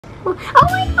Oh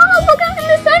my god, look at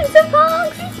the Centre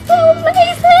Parcs, it's so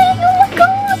amazing! Oh my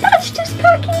god, that's just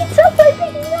packing it up over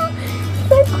here.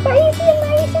 So crazy,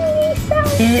 amazing new sound.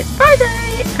 It's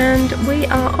Friday and we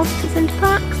are off to Centre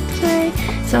Parcs today.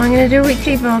 So I'm going to do a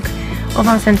weekly vlog of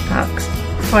our Centre Parcs,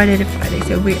 Friday to Friday.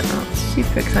 So we are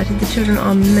super excited. The children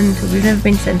are mental. We've never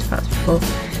been to Centre Parcs before.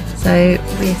 So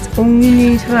it's all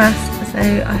new to us. So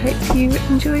I hope you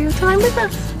enjoy your time with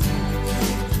us.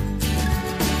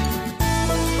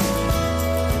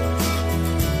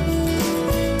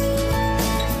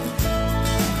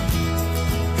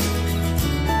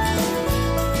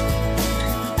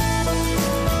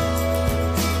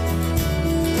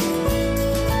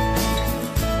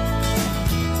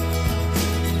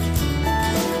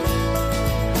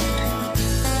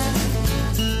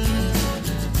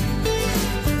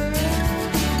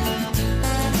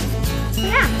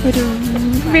 We had a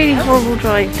really horrible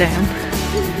drive down,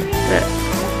 but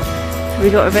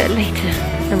we got a bit later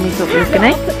than we thought we were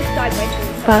going to.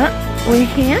 But we're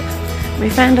here, we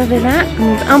found our villa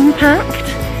and we've unpacked,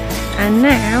 and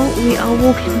now we are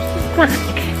walking back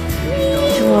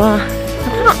to our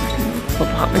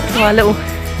apartment,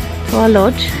 to our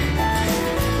lodge.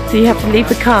 So you have to leave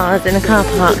the cars in a car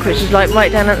park, which is like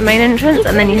right down at the main entrance,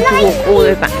 and then you have to walk all the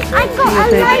way back.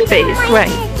 But it's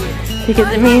great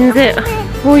because it means that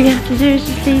all you have to do is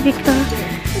just leave your car,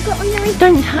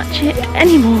 don't touch it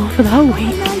anymore for the whole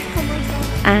week,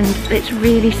 and it's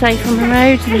really safe on the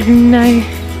road, so there's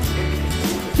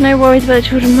no worries about the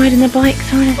children riding their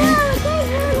bikes or anything.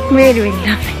 Really, really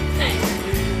lovely.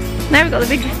 Now we've got the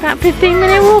big, about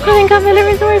 15-minute walk. I think our villa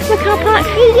is away from the car park.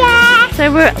 Yeah.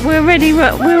 So we're ready, we're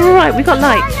alright, we've got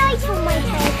lights.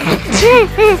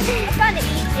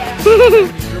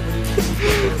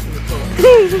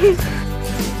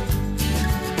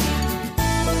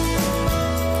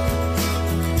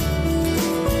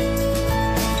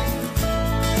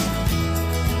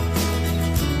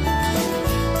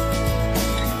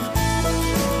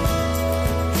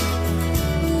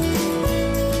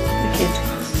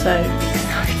 So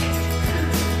excited.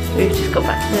 We've just got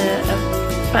back to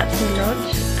the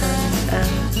lodge,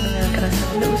 and we're now going to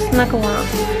have a little snuggle up,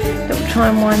 little try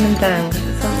and wind them down because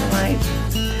it's something like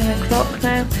 10 o'clock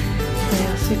now. So we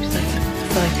are super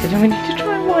excited and we need to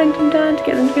try and wind them down to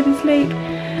get them to go to sleep.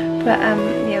 But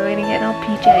yeah, we're going to get in our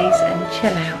PJs and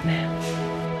chill out now.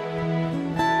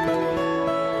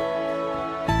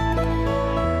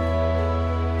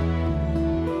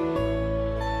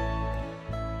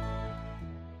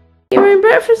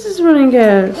 Breakfast this morning,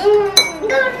 girls. It was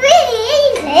really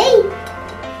easy.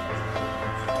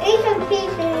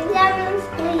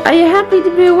 Are you happy to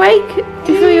be awake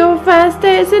for your first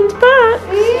day at Centre Parcs?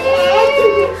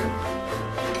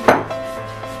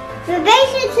 We're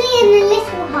basically in the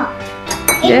little hut.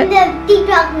 In the deep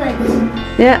dark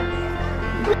woods. Yeah.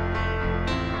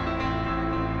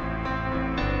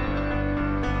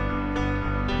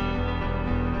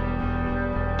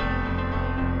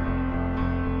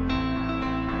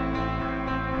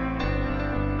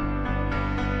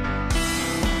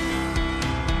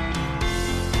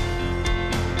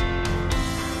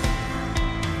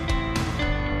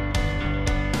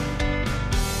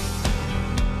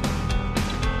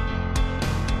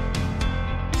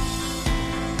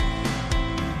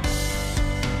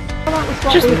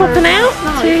 Just popping out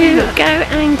to go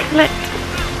and collect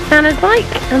Nana's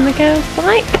bike and the girls'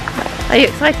 bike. Are you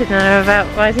excited, Nana, about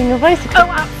riding your bicycle? Oh,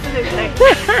 absolutely.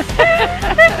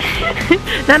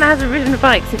 Nana hasn't ridden a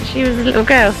bike since she was a little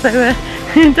girl, so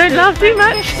don't laugh too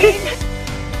much.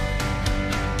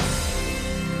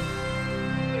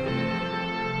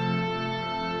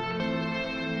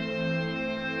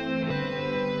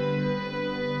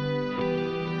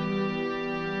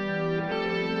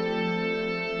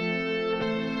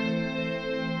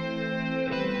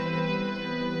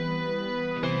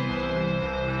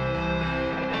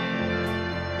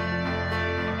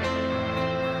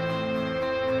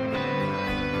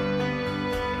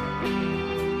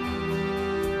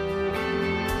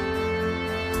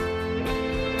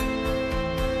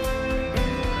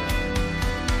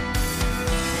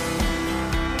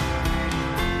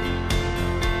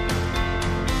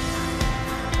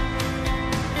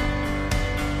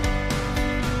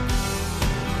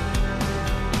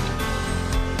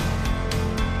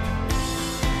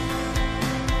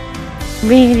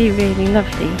 Really, really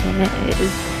lovely here. It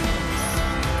is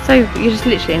so, you're just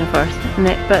literally in a forest, isn't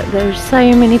it? But there's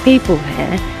so many people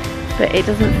here, but it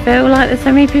doesn't feel like there's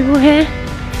so many people here.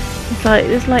 It's like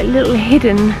there's like little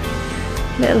hidden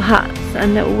little huts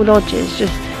and little lodges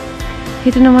just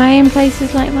hidden away in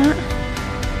places like that.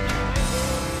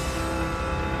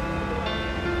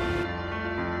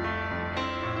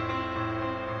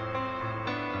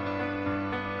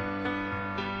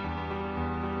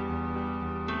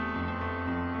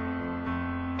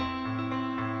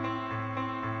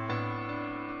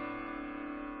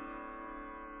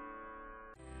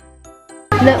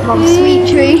 Look, Mum, sweet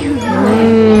tree. Look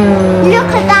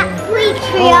at that sweet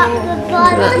tree up the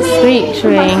bottom. That sweet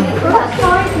tree.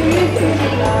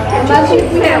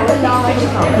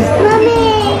 Mummy.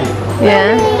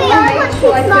 Yeah.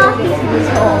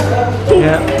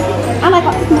 And I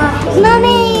got Smarties.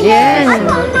 Mummy.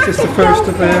 Yeah. Is this the first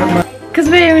of our... Because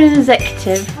we're in an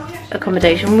executive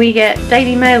accommodation, we get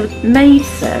daily maid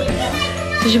service.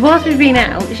 So whilst we've been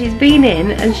out, she's been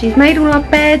in and she's made all our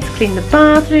beds, cleaned the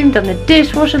bathroom, done the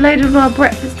dishwasher, loaded all our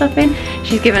breakfast stuff in.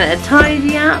 She's given it a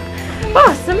tidy up. Oh,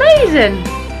 it's amazing.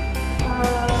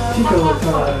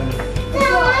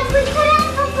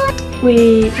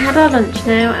 We had our lunch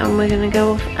now and we're going to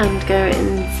go off and go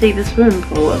and see the swimming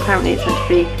pool. Apparently it's meant to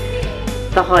be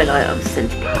the highlight of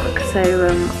Centre Park. So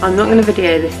I'm not going to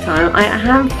video this time. I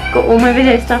have got all my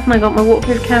video stuff and I got my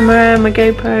waterproof camera and my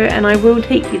GoPro and I will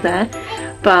take you there.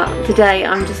 But today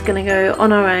I'm just going to go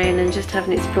on our own and just have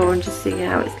an explore and just see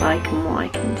how it's like and what I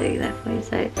can do there for you.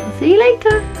 So I'll see you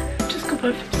later. Just got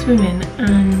back from swimming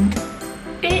and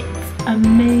it's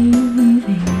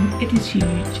amazing. It is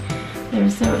huge. There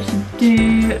is so much to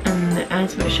do, and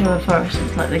as for Sherwood Forest,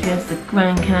 it's like there's the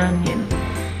Grand Canyon,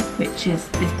 which is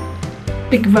this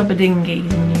big rubber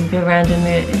dinghies, and you go around in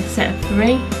a set of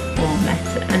 3 or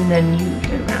less, and then you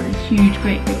go around this huge,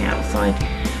 great big outside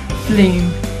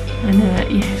flume. And yeah,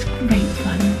 it's great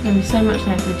fun. There was so much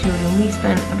there for the children. We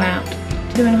spent about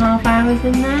 2.5 hours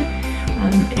in there.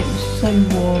 It was so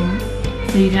warm,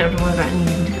 so you don't have to worry about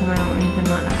needing to come out or anything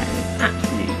like that. It was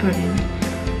absolutely brilliant.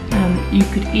 You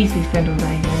could easily spend all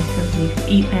day there because you could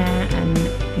eat there, and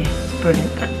yeah, it's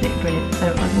brilliant, absolutely brilliant. So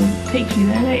I will take you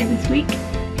there later this week.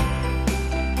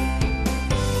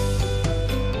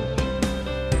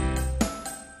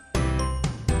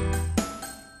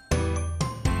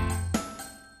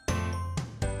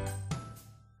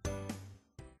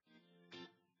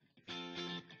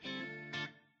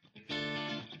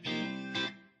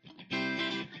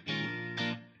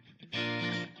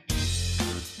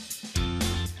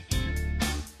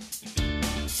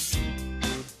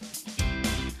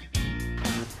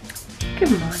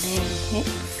 Good morning,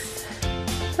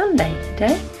 it's Sunday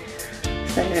today,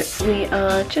 so we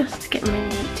are just getting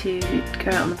ready to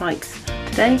go out on the bikes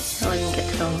today. I didn't get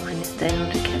to go on mine yesterday in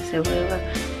order to get, so we're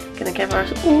going to gather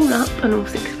us all up and all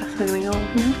 6 of us are going to go off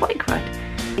and have a bike ride.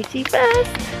 Easy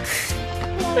first!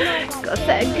 Got to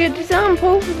set a good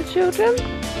example for the children.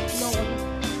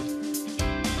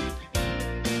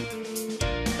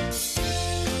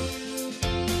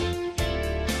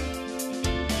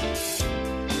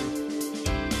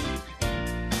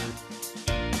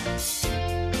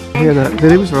 Yeah, no,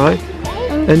 Lily was right.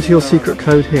 Enter your secret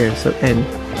code here, so N.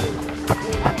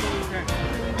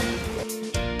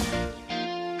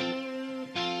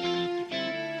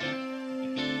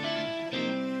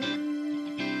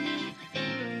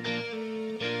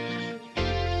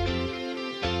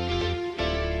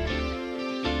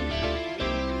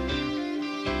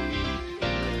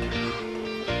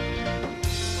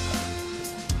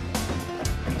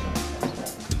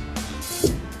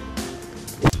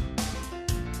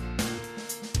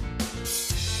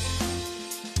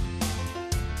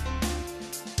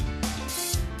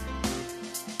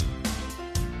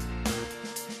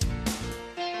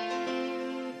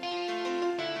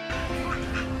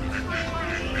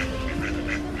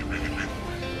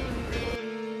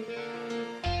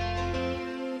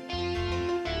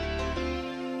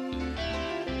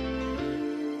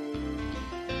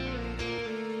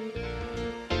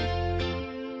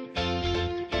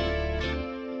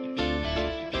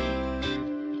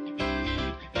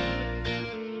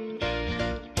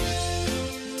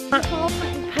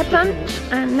 Had lunch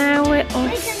and now we're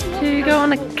off to go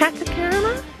on a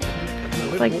Katakanu.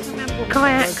 Like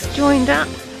kayaks joined up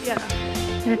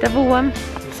in a double one,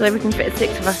 so we can fit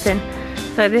 6 of us in.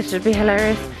 So this should be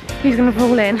hilarious. Who's gonna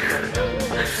fall in?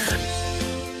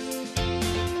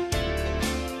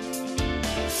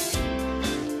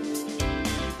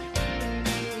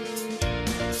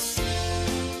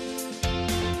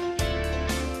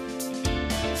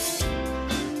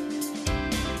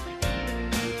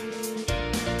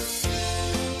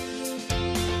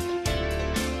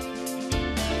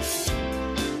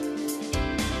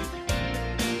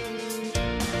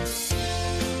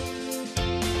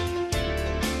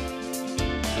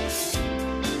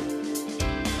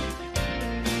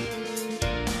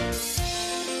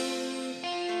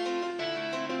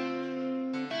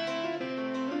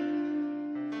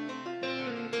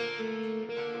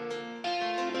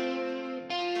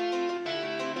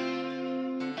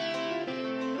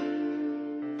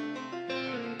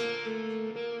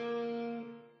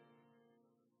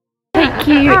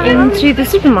 you into the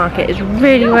supermarket. It's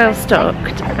really well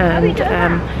stocked, and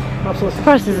the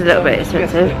price is a little bit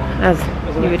expensive, as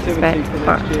you would expect,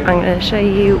 but I'm going to show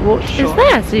you what is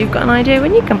there so you've got an idea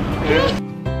when you come.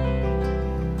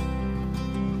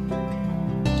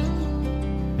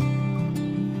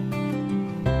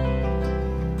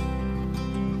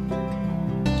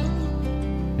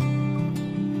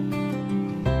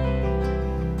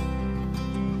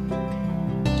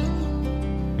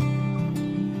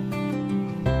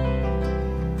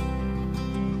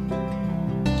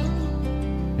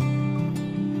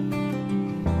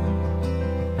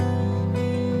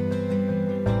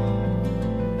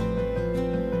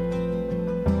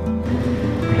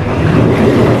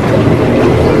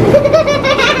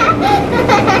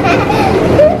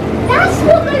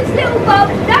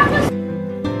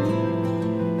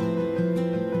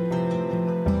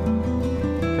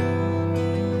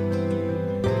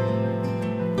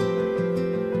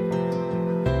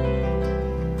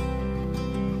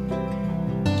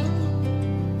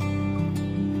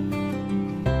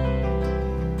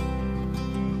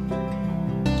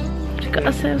 Got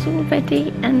ourselves all ready,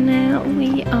 and now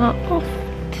we are off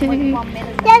to The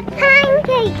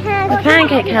pancake house. the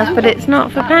pancake house, but it's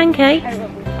not for pancakes,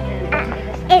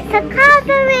 It's a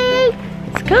carvery.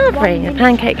 it's carvery. The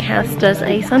pancake house does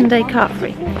a Sunday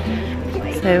carvery,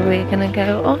 so we're going to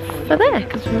go off for there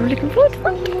because we're looking forward to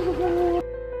that.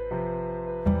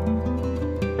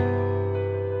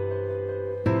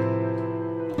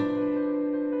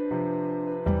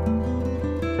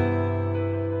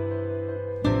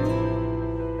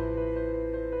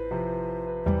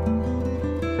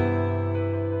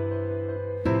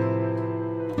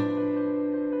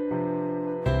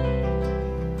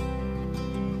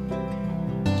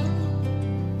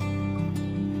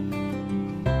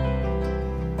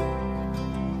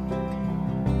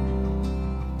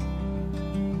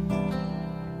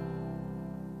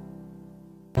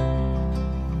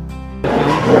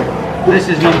 This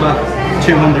is number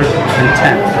 210.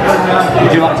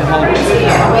 Would you like to hold it?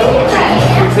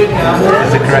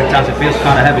 That's the correct answer. It feels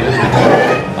kind of heavy, doesn't it?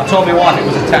 I told my wife it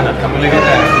was a tenner. Can we leave it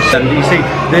there? You see,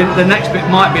 the next bit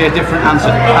might be a different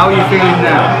answer. How are you feeling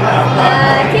now?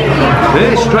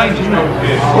 Really strange, isn't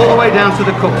it? All the way down to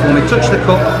the cup for me. Touch the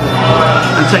cup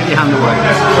and take your hand away.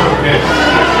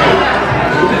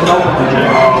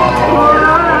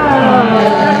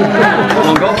 Come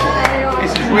on, go.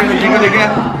 This is really, you're going to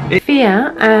get...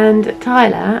 Fia and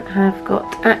Tyler have got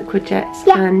aqua jets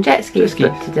and jet skis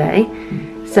booked today,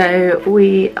 so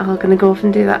we are going to go off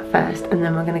and do that first, and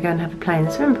then we're going to go and have a play in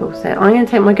the swimming pool. So I'm going to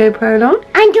take my GoPro along,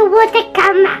 And your water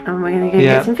camera. and we're going to go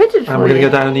get some footage for And we're you. going to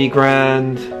go down the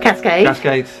Grand Cascade.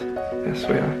 Cascades. Yes,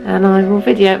 we are. And I will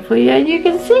video it for you, and you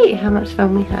can see how much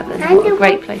fun we have and what a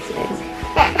great place it is.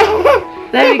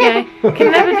 There we go.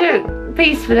 Can never do it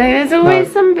peacefully. There's always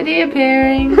somebody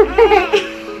appearing.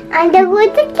 And the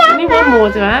water camera. Only one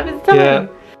more to have at a time. Yeah.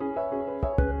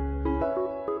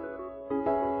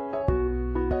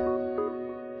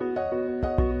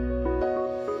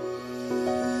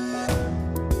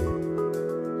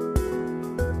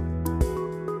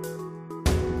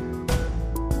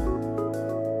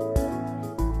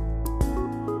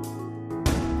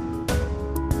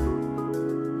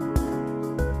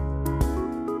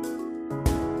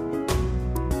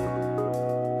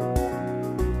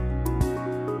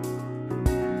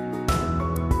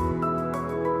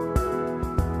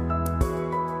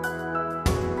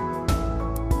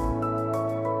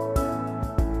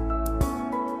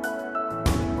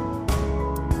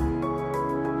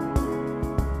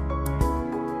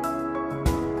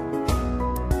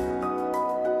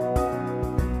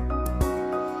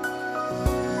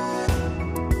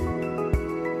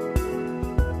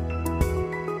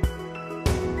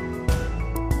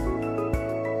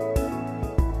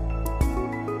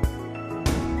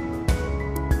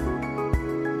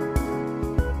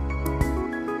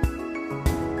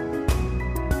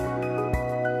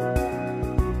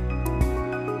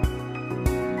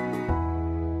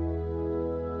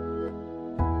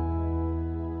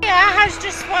 Has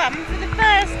just swum for the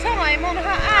first time on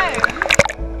her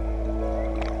own.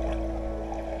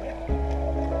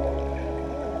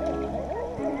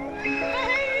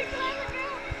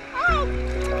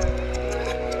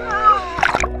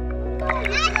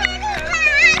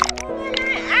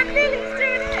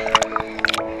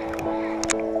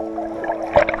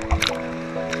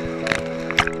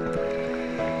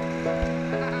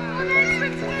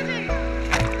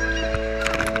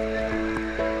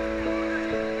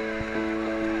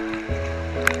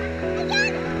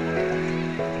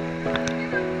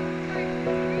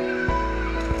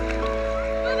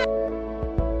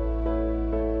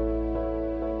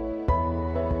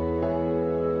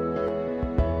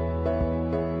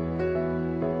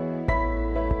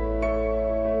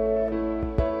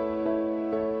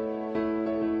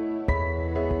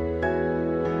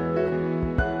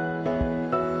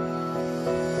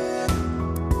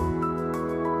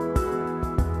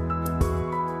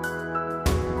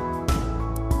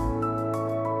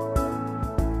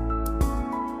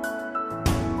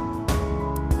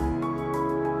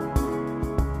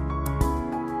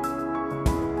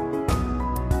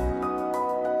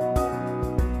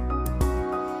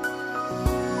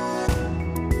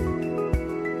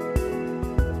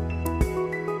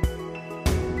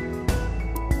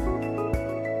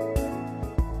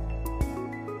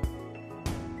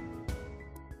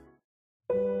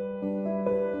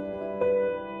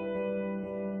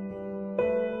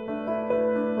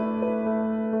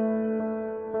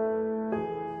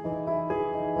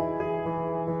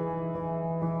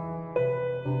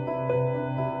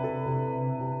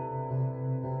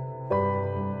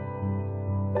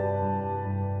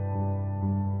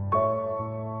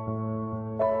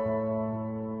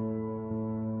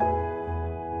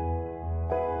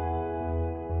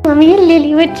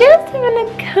 were just having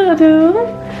a cuddle,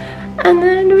 and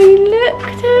then we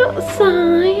looked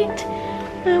outside,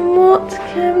 and what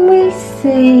can we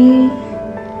see?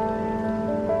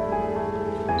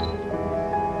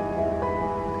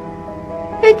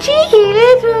 A cheeky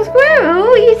little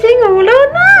squirrel eating all our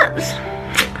nuts.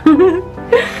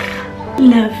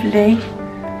 Lovely.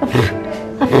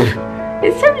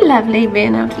 It's so lovely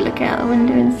being able to look out the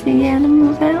window and see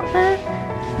animals out there.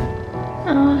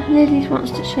 Oh, Lily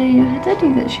wants to show you her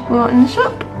daddy that she bought in the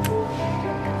shop.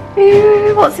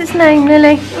 Ooh, what's his name,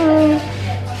 Lily? Oh.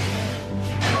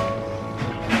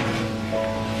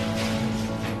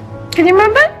 Can you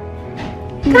remember?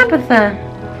 Tabitha.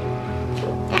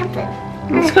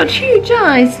 It's got huge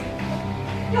eyes.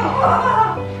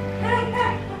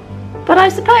 But I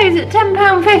suppose at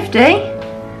 £10.50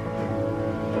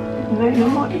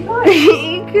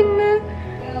 you can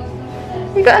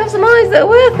you got to have some eyes that are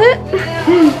worth it.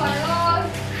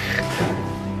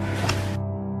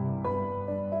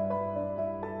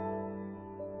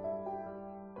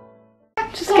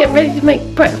 Just get ready to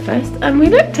make breakfast, and we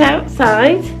looked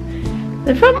outside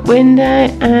the front window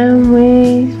and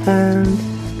we found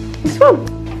this one.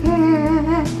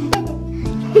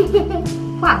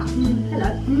 Wow. Hello.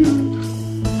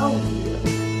 Oh.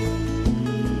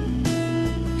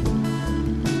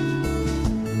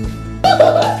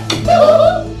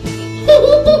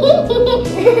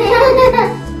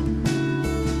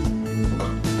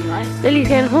 Lily's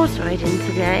going horse riding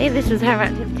today. This was her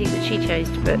activity that she chose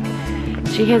to book.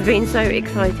 She has been so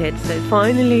excited, so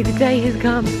finally the day has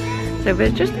come. So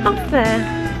we're just off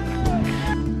there.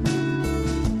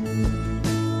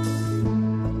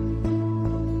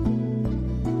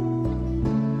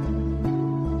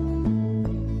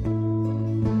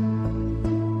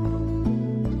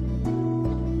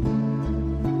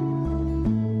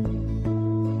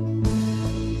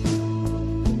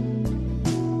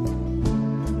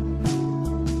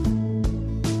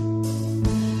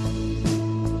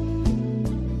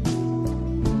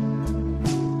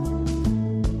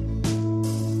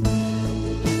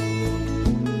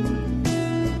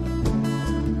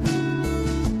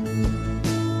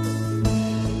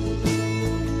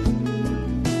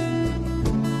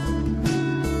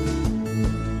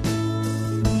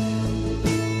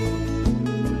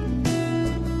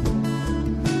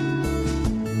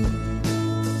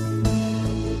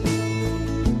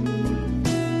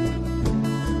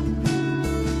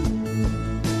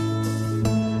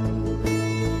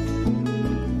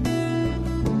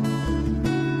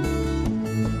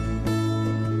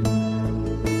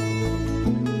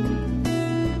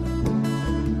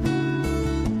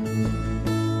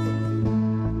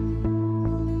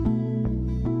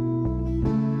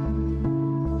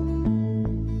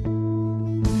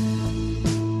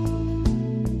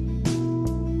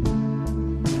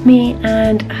 Me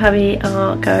and hubby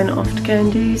are going off to go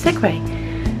and do segway.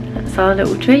 That's our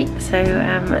little treat. So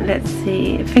let's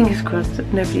see. Fingers crossed that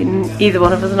either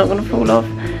one of us are not going to fall off,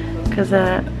 because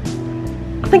I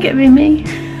think it'll be me.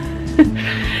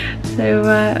 So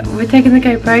we're taking the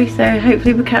GoPro, so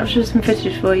hopefully we'll capture some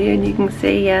footage for you and you can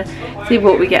see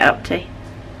what we get up to.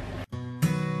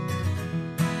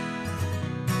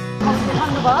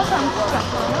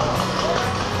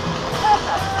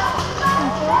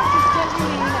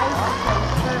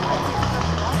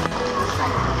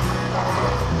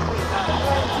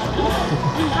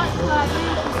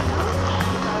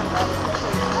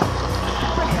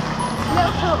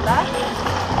 Little tilt left,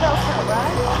 little tilt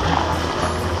right,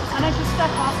 and as you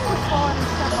step off, push forward and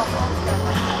step off.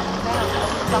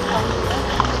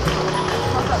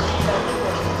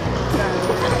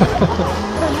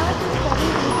 So nice and steady,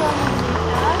 you go underneath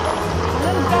there. A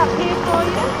little gap here for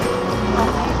you.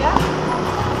 There you go.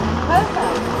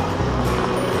 Perfect.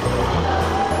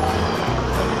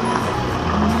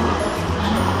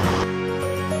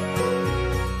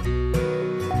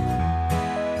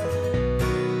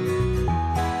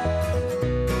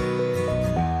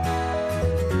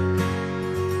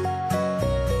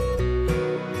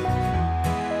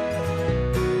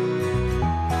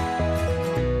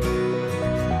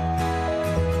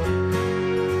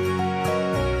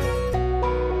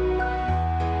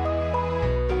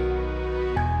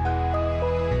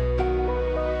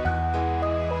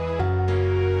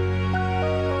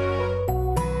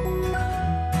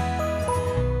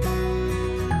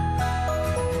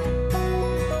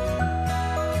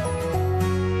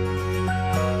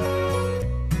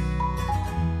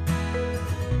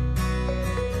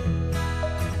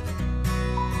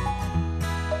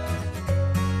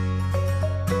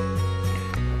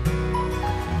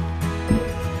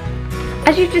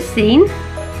 As you've just seen,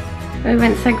 we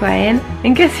went segwaying,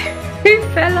 and guess who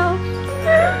fell off?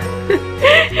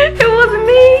 It wasn't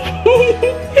me.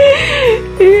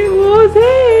 It was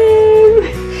him.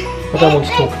 I don't want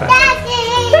to talk about it.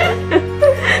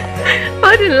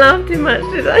 I didn't laugh too much,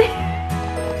 did I?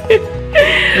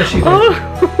 Yes, you did.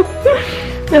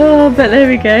 Oh, but there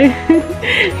we go.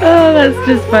 Oh, that's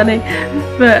just funny.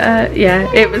 But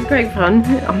yeah, it was great fun.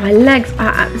 Oh, my legs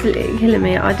are absolutely killing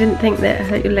me. I didn't think that it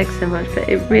hurt your legs so much, but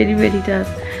it really, really does.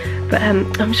 But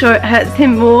I'm sure it hurts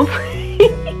him more.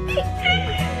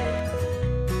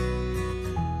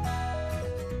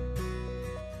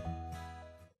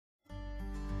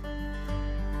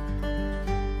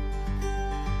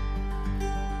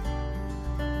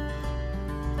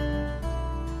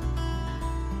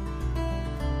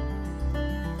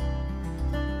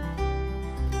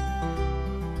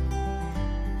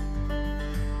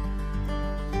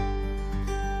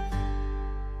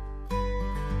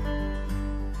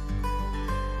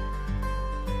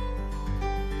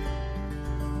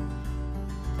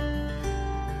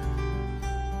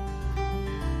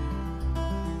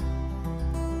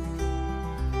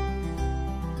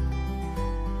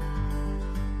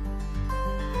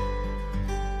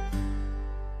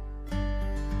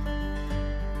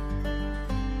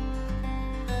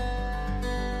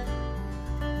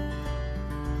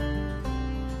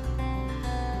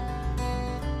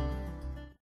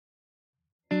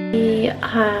 We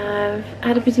have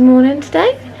had a busy morning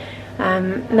today.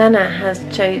 Nana's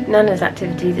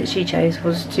activity that she chose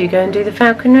was to go and do the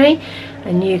falconry,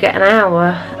 and you get an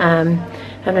hour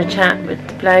having a chat with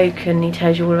the bloke, and he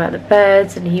tells you all about the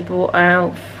birds, and he brought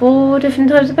out 4 different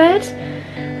types of birds,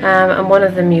 and one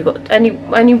of them you got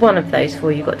only one of those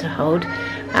 4 you got to hold,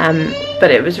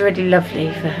 but it was really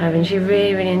lovely for her, and she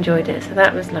really enjoyed it, so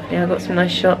that was lovely. I got some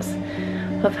nice shots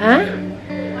of her.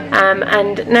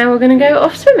 And now we're going to go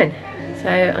off swimming. So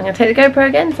I'm going to take the GoPro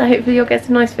again, so hopefully you'll get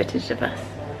some nice footage of us.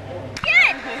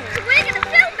 Good! So we're going to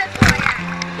film it for you!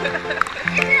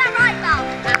 Isn't that right, Mum?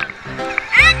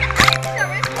 And Alexa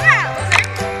as well!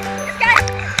 Let's go!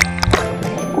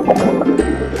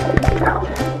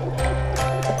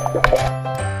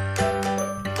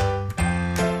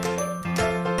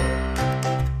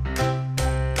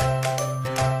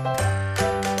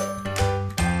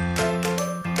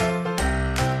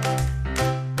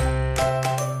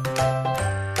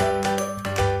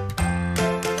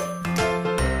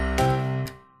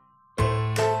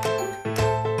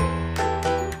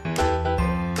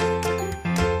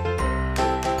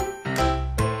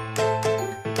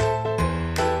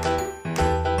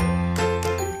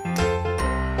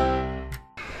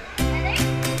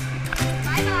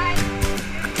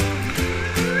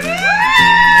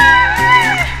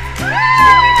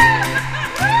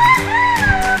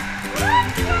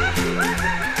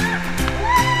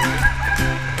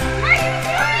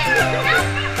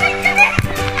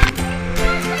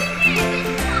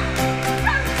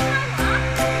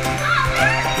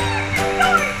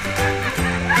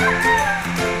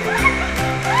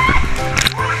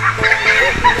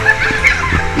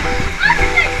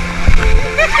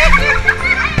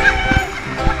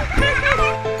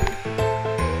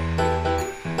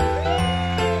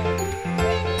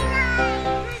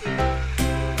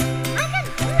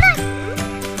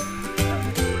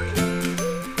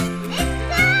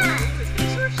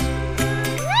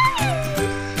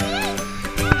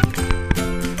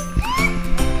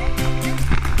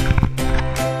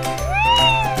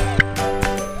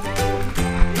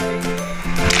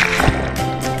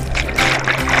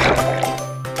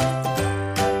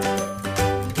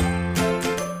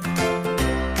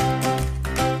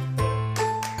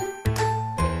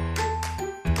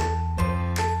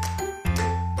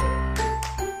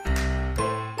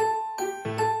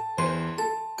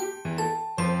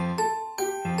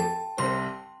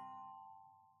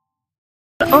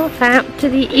 Off out to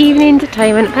the evening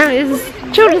entertainment. Apparently it's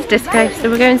a children's disco, so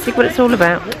we're going to see what it's all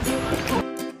about.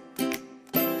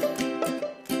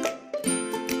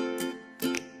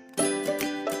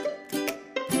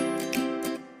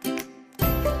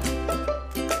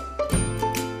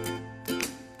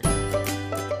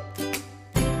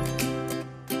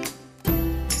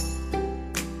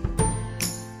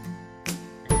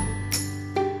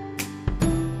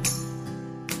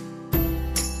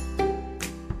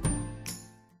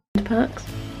 Parks.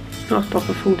 Last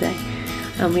proper full day,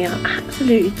 and we are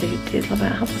absolutely booked. It's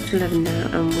about 11:30 now,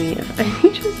 and we have only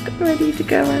just got ready to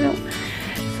go out.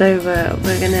 So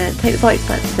we're going to take the bikes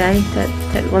back today,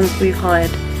 take the ones we've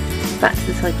hired back to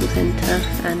the cycle centre,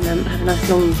 and have a nice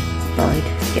long ride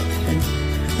to get to them.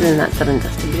 And then that's done and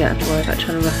dusted. We don't have to worry about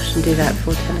trying to rush and do that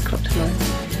before 10 o'clock tonight.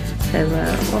 So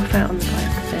we're off out on the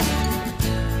bike today.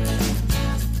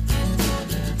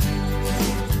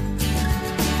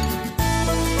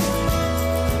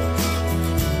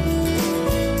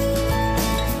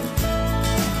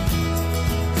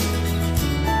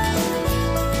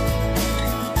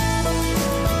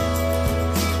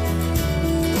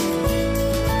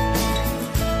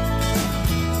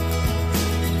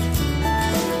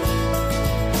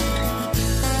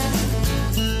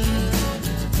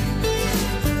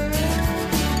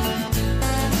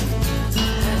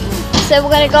 So we're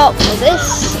gonna go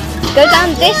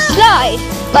down this slide.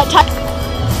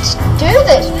 Let's do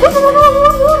this.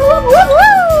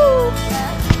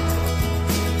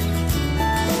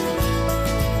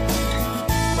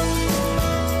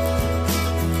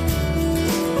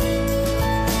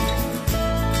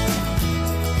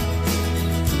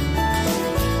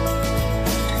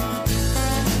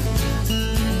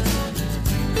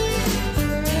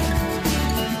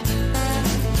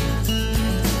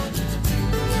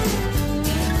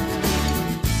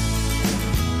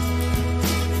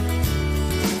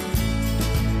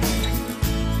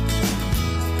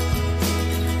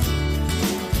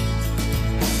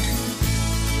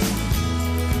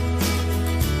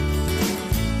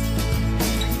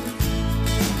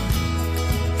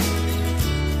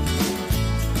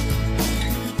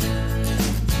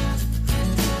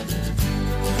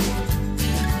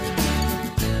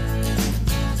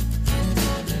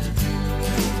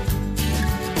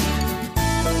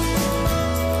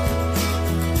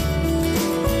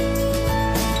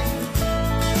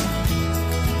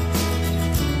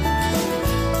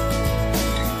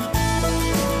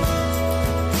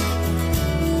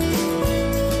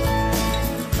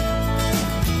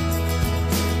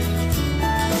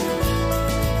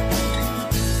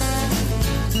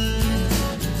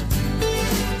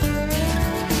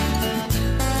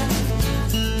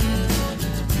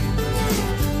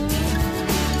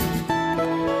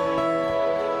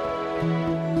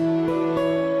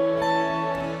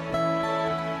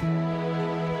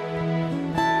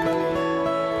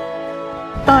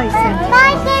 Bison.